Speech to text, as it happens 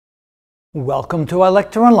Welcome to our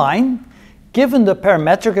lecture on line. Given the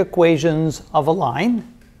parametric equations of a line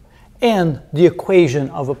and the equation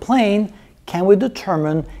of a plane, can we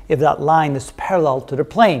determine if that line is parallel to the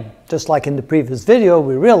plane? Just like in the previous video,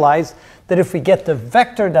 we realized that if we get the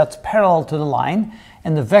vector that's parallel to the line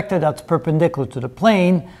and the vector that's perpendicular to the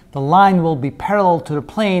plane, the line will be parallel to the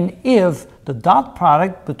plane if the dot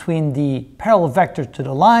product between the parallel vector to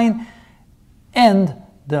the line and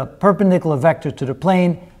the perpendicular vector to the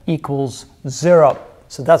plane equals 0.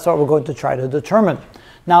 So that's what we're going to try to determine.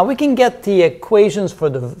 Now we can get the equations for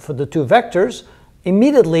the two vectors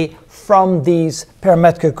immediately from these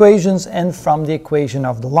parametric equations and from the equation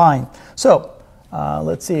of the line. So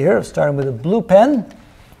let's see here, starting with a blue pen,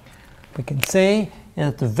 we can say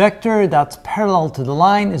that the vector that's parallel to the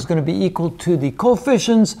line is going to be equal to the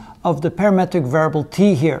coefficients of the parametric variable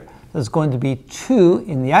t here. That's going to be 2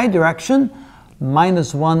 in the I direction,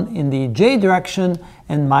 minus 1 in the j direction,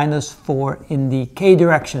 and minus 4 in the k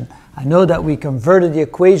direction. I know that we converted the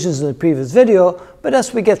equations in the previous video, but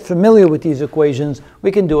as we get familiar with these equations,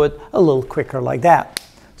 we can do it a little quicker like that.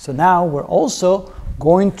 So now we're also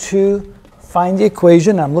going to find the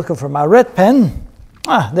equation. I'm looking for my red pen.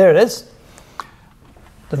 There it is.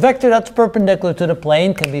 The vector that's perpendicular to the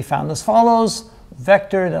plane can be found as follows.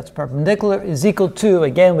 Vector that's perpendicular is equal to,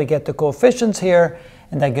 again, we get the coefficients here,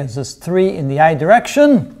 and that gives us 3 in the I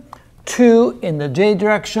direction, 2 in the j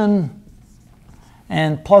direction,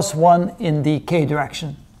 and plus 1 in the k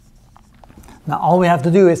direction. Now all we have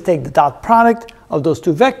to do is take the dot product of those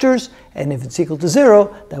two vectors, and if it's equal to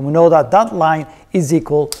 0, then we know that that line is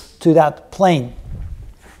equal to that plane.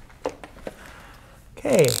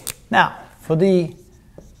 Okay, now for the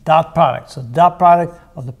dot product. So dot product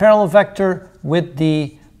of the parallel vector with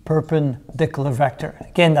the perpendicular vector.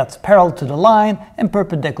 Again, that's parallel to the line and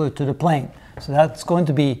perpendicular to the plane. So that's going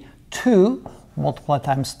to be 2 multiplied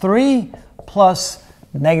times 3 plus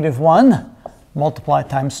negative 1 multiplied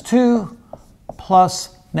times 2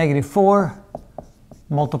 plus negative 4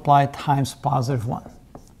 multiplied times positive 1.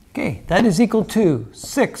 Okay, that is equal to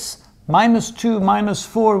 6 minus 2 minus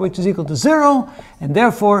 4, which is equal to 0. And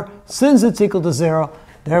therefore, since it's equal to 0,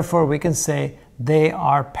 therefore we can say they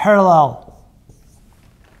are parallel.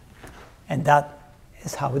 And that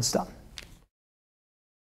is how it's done.